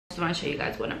just want to show you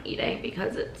guys what I'm eating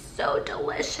because it's so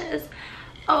delicious.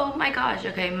 Oh my gosh.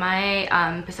 Okay,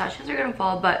 my pistachios are gonna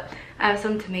fall, but I have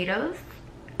some tomatoes.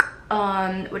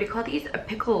 What do you call these?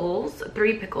 Pickles.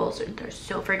 3 pickles. They're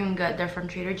so freaking good. They're from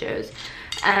Trader Joe's.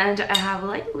 And I have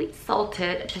lightly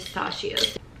salted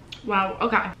pistachios. Wow.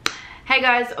 Okay. Hey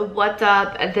guys, what's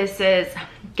up? This is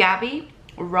Gabby.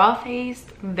 Raw faced,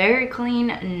 very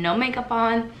clean, no makeup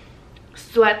on,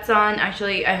 sweats on.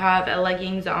 Actually, I have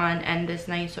leggings on and this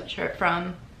nice sweatshirt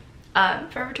from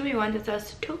Forever 21 that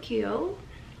says Tokyo.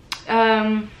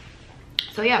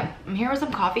 So yeah, I'm here with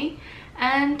some coffee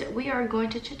and we are going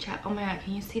to chit chat. Oh my god,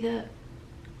 can you see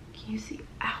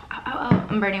ow, ow, ow, ow.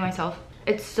 I'm burning myself.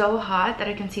 It's so hot that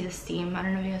I can see the steam. I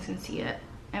don't know if you guys can see it.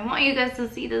 I want you guys to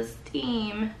see the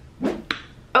steam.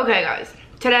 Okay guys,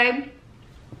 today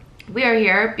we are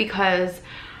here because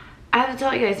I have to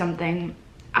tell you guys something.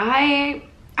 I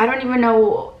don't even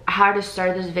know how to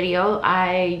start this video.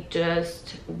 I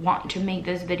just want to make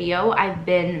this video. I've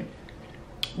been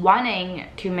wanting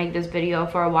to make this video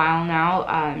for a while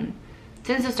now,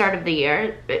 since the start of the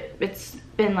year. It's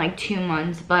been like 2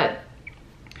 months, but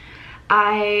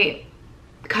I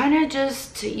kind of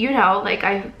just, you know, like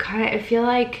I feel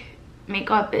like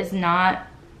makeup is not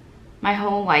my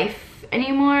whole life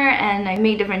anymore, and I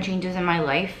made different changes in my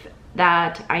life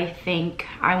that I think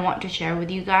I want to share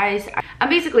with you guys. I'm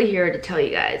basically here to tell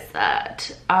you guys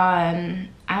that I'm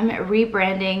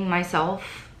rebranding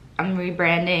myself. I'm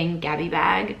rebranding Gabby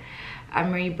Bag.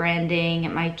 I'm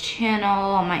rebranding my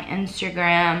channel on my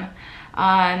Instagram.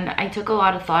 I took a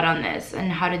lot of thought on this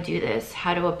and how to do this,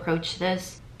 how to approach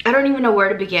this. I don't even know where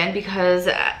to begin because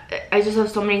I just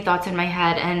have so many thoughts in my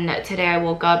head, and today I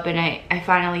woke up and I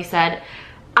finally said,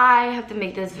 I have to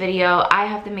make this video. I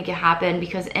have to make it happen,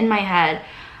 because in my head,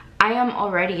 I am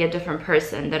already a different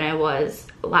person than I was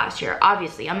last year.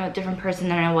 Obviously, I'm a different person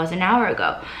than I was an hour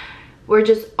ago. We're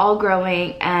just all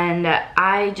growing, and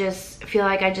I just feel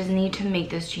like I just need to make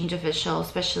this change official,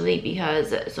 especially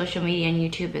because social media and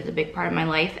YouTube is a big part of my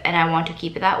life, and I want to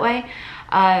keep it that way.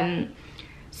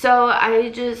 So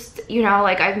I just, you know,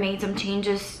 like I've made some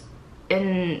changes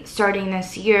in starting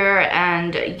this year,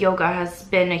 and yoga has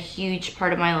been a huge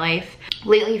part of my life.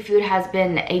 Lately, food has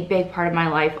been a big part of my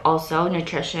life also,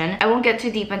 nutrition. I won't get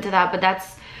too deep into that, but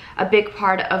that's a big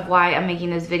part of why I'm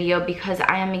making this video, because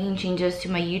I am making changes to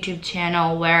my YouTube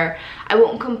channel where I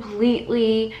won't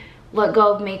completely let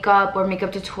go of makeup or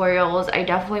makeup tutorials. I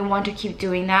definitely want to keep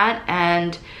doing that,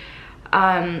 and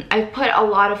I've put a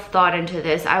lot of thought into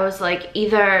this. I was like,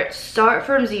 either start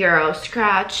from zero,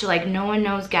 scratch, like no one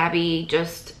knows Gabby,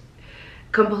 just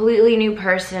completely new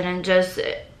person, and just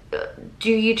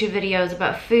do YouTube videos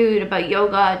about food, about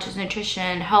yoga, just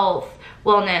nutrition, health,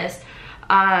 wellness.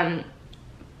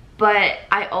 But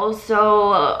I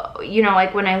also, you know,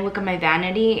 like when I look at my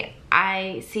vanity,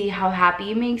 I see how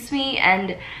happy it makes me,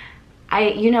 and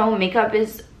you know, makeup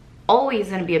is always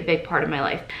going to be a big part of my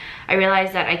life. I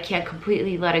realize that I can't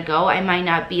completely let it go. I might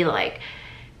not be like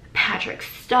Patrick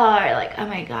Star, like oh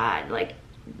my god, like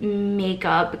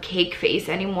makeup cake face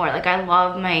anymore. Like I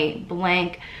love my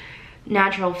blank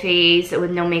natural face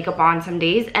with no makeup on some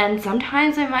days, and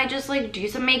sometimes I might just like do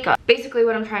some makeup. Basically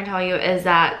what I'm trying to tell you is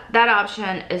that that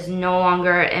option is no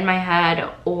longer in my head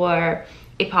or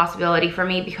a possibility for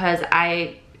me, because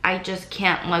I just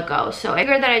can't let go. So I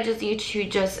figured that I just need to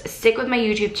just stick with my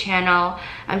YouTube channel.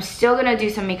 I'm still gonna do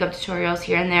some makeup tutorials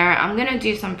here and there. I'm gonna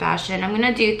do some fashion. I'm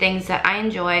gonna do things that I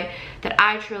enjoy, that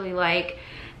I truly like.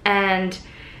 And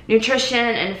nutrition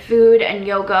and food and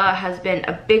yoga has been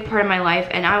a big part of my life,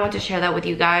 and I want to share that with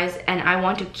you guys, and I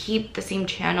want to keep the same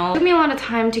channel. It took me a lot of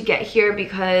time to get here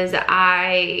because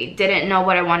I didn't know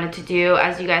what I wanted to do.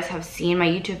 As you guys have seen, my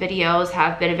YouTube videos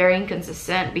have been very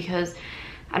inconsistent because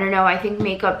I don't know, I think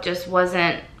makeup just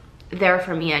wasn't there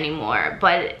for me anymore,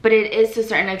 but it is to a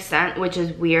certain extent, which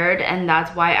is weird, and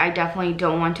that's why I definitely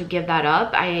don't want to give that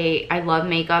up. I love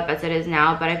makeup as it is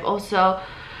now, but I've also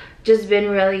just been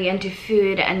really into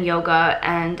food and yoga,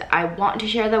 and I want to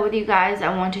share that with you guys.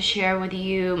 I want to share with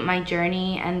you my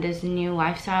journey and this new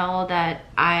lifestyle that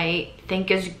I think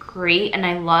is great and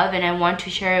I love, and I want to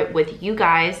share it with you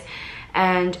guys,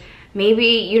 and maybe,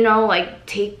 you know, like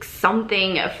take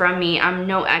something from me. I'm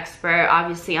no expert,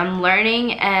 obviously. I'm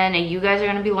learning, and you guys are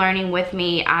gonna be learning with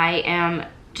me. I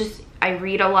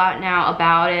read a lot now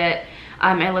about it.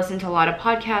 I listen to a lot of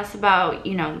podcasts about,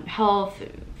 you know, health,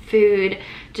 food,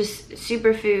 just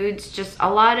superfoods, just a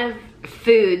lot of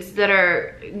foods that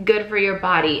are good for your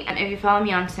body. And if you follow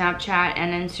me on Snapchat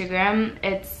and Instagram,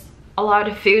 it's a lot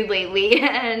of food lately,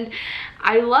 and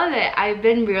I love it. I've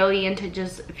been really into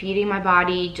just feeding my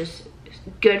body, just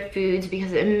good foods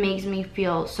because it makes me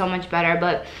feel so much better.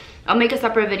 But I'll make a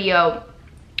separate video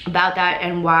about that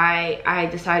and why I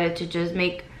decided to just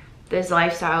make this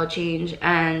lifestyle change.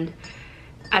 And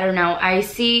I don't know, I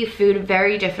see food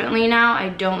very differently now. I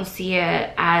don't see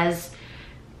it as,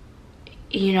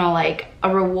 you know, like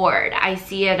a reward. I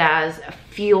see it as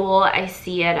fuel. I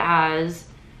see it as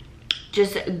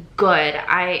just good.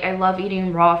 I love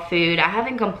eating raw food. I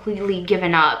haven't completely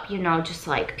given up, you know, just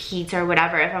like pizza or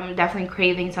whatever. If I'm definitely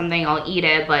craving something, I'll eat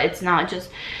it, but it's not just,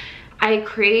 I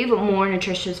crave more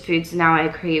nutritious foods now. I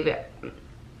crave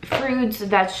fruits,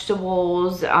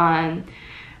 vegetables,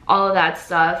 all of that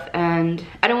stuff. And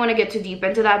I don't want to get too deep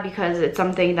into that because it's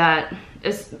something that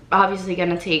is obviously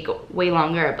gonna take way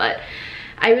longer, but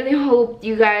I really hope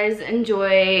you guys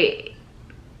enjoy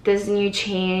this new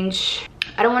change.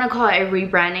 I don't want to call it a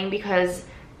rebranding because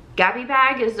Gabby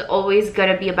Bag is always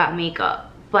gonna be about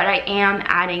makeup, but I am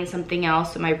adding something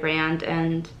else to my brand,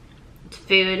 and it's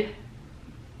food,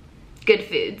 good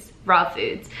foods, raw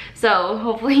foods. So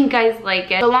hopefully you guys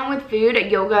like it. So along with food,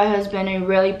 yoga has been a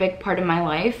really big part of my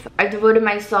life. I've devoted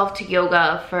myself to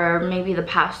yoga for maybe the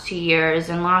past 2 years,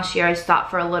 and last year I stopped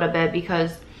for a little bit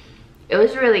because it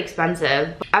was really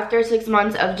expensive. After 6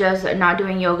 months of just not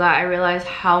doing yoga, I realized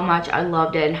how much I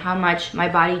loved it and how much my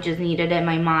body just needed it,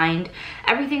 my mind,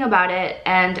 everything about it.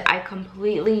 And I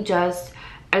completely just,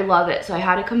 I love it. So I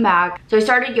had to come back. So I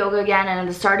started yoga again, and at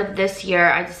the start of this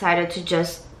year, I decided to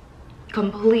just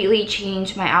completely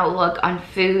change my outlook on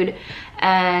food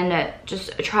and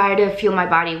just try to fuel my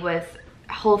body with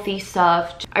healthy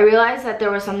stuff. I realized that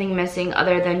there was something missing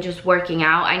other than just working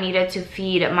out. I needed to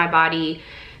feed my body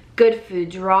good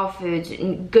foods, raw foods,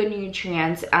 good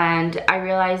nutrients, and I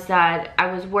realized that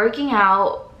I was working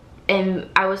out and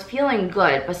I was feeling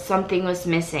good, but something was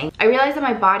missing. I realized that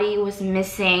my body was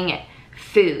missing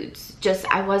foods. Just,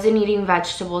 I wasn't eating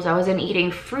vegetables, I wasn't eating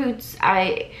fruits.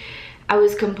 I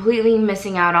was completely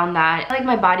missing out on that. Like,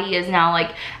 my body is now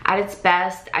like at its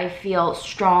best. I feel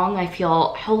strong, I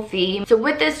feel healthy. So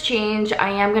with this change, I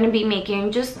am gonna be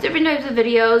making just different types of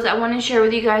videos. I wanna share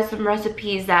with you guys some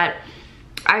recipes that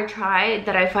I tried,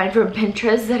 that I find from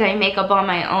Pinterest, that I make up on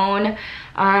my own,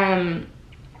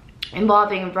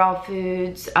 involving raw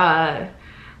foods,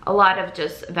 a lot of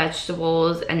just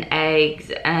vegetables and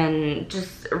eggs and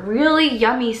just really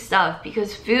yummy stuff,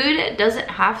 because food doesn't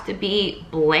have to be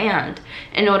bland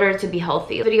in order to be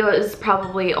healthy. The video is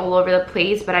probably all over the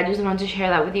place, but I just wanted to share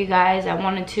that with you guys. I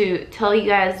wanted to tell you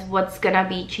guys what's gonna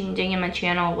be changing in my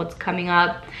channel, what's coming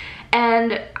up.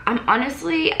 And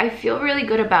I feel really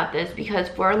good about this, because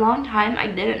for a long time I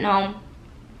didn't know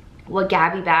what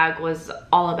Gabby Bag was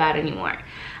all about anymore.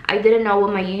 I didn't know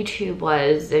what my YouTube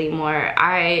was anymore.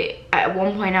 At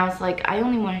one point I was like, I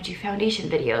only want to do foundation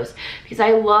videos because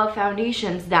I love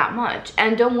foundations that much.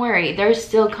 And don't worry, they're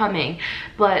still coming.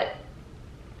 But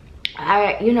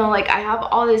you know, like, I have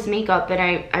all this makeup,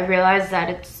 and I realized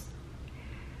that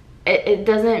it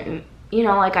doesn't, you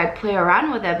know, like, I play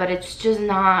around with it, but it's just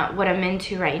not what I'm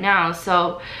into right now.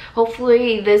 So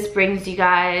hopefully this brings you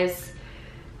guys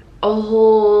a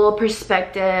whole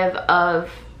perspective of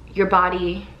your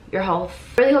body, your health.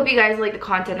 I really hope you guys like the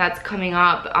content that's coming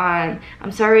up.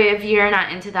 I'm sorry if you're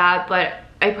not into that, but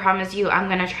I promise you I'm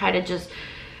gonna try to just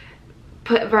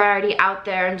put variety out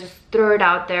there and just throw it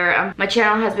out there. My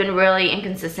channel has been really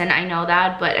inconsistent, I know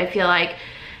that, but I feel like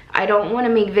I don't want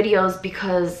to make videos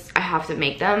because I have to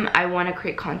make them. I want to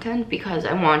create content because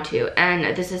I want to,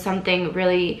 and this is something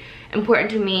really important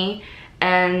to me,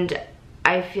 and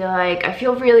I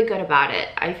feel really good about it.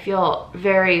 I feel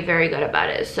very, very good about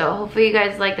it. So hopefully you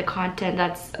guys like the content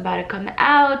that's about to come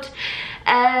out.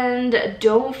 And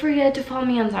don't forget to follow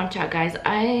me on Snapchat, guys.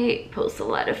 I post a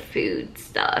lot of food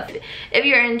stuff. If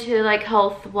you're into like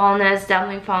health, wellness,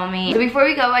 definitely follow me. So before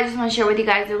we go, I just want to share with you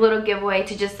guys a little giveaway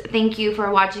to just thank you for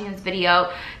watching this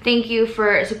video. Thank you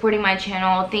for supporting my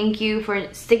channel. Thank you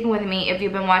for sticking with me if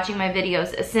you've been watching my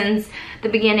videos since the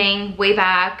beginning, way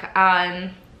back,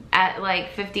 at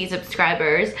like 50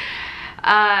 subscribers.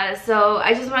 So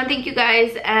I just want to thank you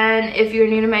guys, and if you're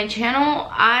new to my channel,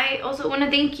 I also want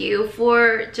to thank you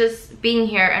for just being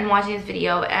here and watching this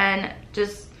video and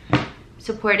just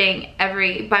supporting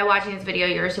by watching this video,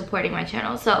 you're supporting my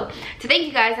channel. So to thank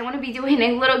you guys, I want to be doing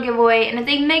a little giveaway, and it's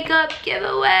a makeup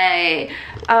giveaway.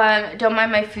 Don't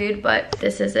mind my food, but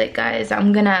this is it, guys.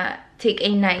 I'm gonna take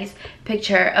a nice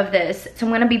picture of this. So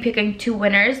I'm gonna be picking 2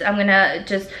 winners. I'm gonna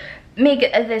just make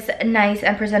this nice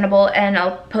and presentable, and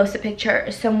I'll post a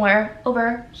picture somewhere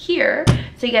over here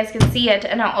so you guys can see it.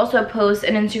 And I'll also post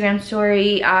an Instagram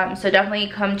story, so definitely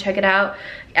come check it out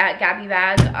at Gabby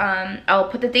Bag. I'll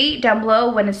put the date down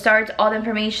below, when it starts, all the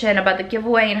information about the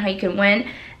giveaway and how you can win,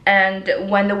 and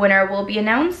when the winner will be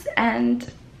announced. And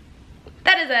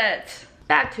that is it.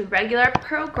 Back to regular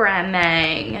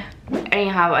programming.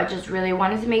 Anyhow, I just really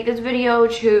wanted to make this video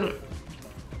to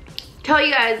tell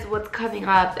you guys what's coming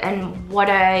up and what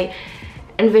I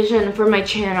envision for my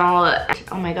channel.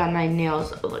 Oh my god, my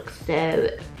nails look so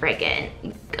freaking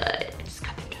good. I just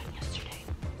got them done yesterday.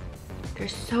 They're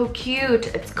so cute.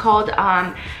 It's called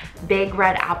Big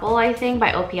Red Apple, I think,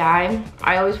 by OPI.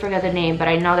 I always forget the name, but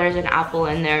I know there's an apple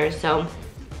in there, so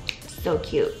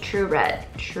cute. True red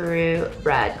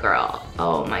girl.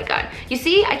 Oh my god. You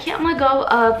see, I can't let go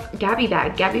of Gabby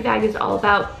Bag. Gabby Bag is all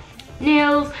about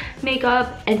nails,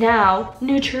 makeup, and now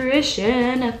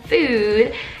nutrition,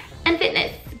 food, and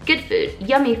fitness. Good food,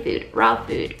 yummy food, raw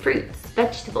food, fruits,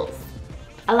 vegetables,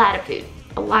 a lot of food,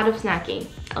 a lot of snacking,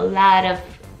 a lot of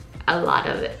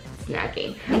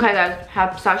snacking. Okay guys,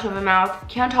 have sauce in my mouth,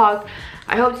 can't talk.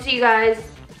 I hope to see you guys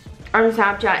on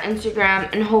Snapchat,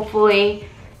 Instagram, and hopefully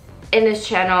in this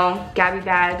channel. Gabby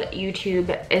Bag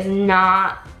YouTube is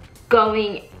not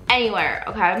going anywhere,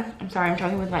 okay? I'm sorry, I'm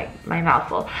talking with my mouth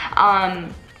full.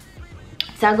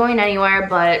 It's not going anywhere,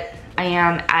 but I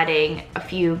am adding a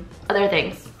few other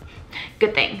things,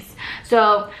 good things.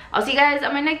 So I'll see you guys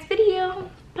on my next video.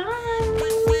 Bye.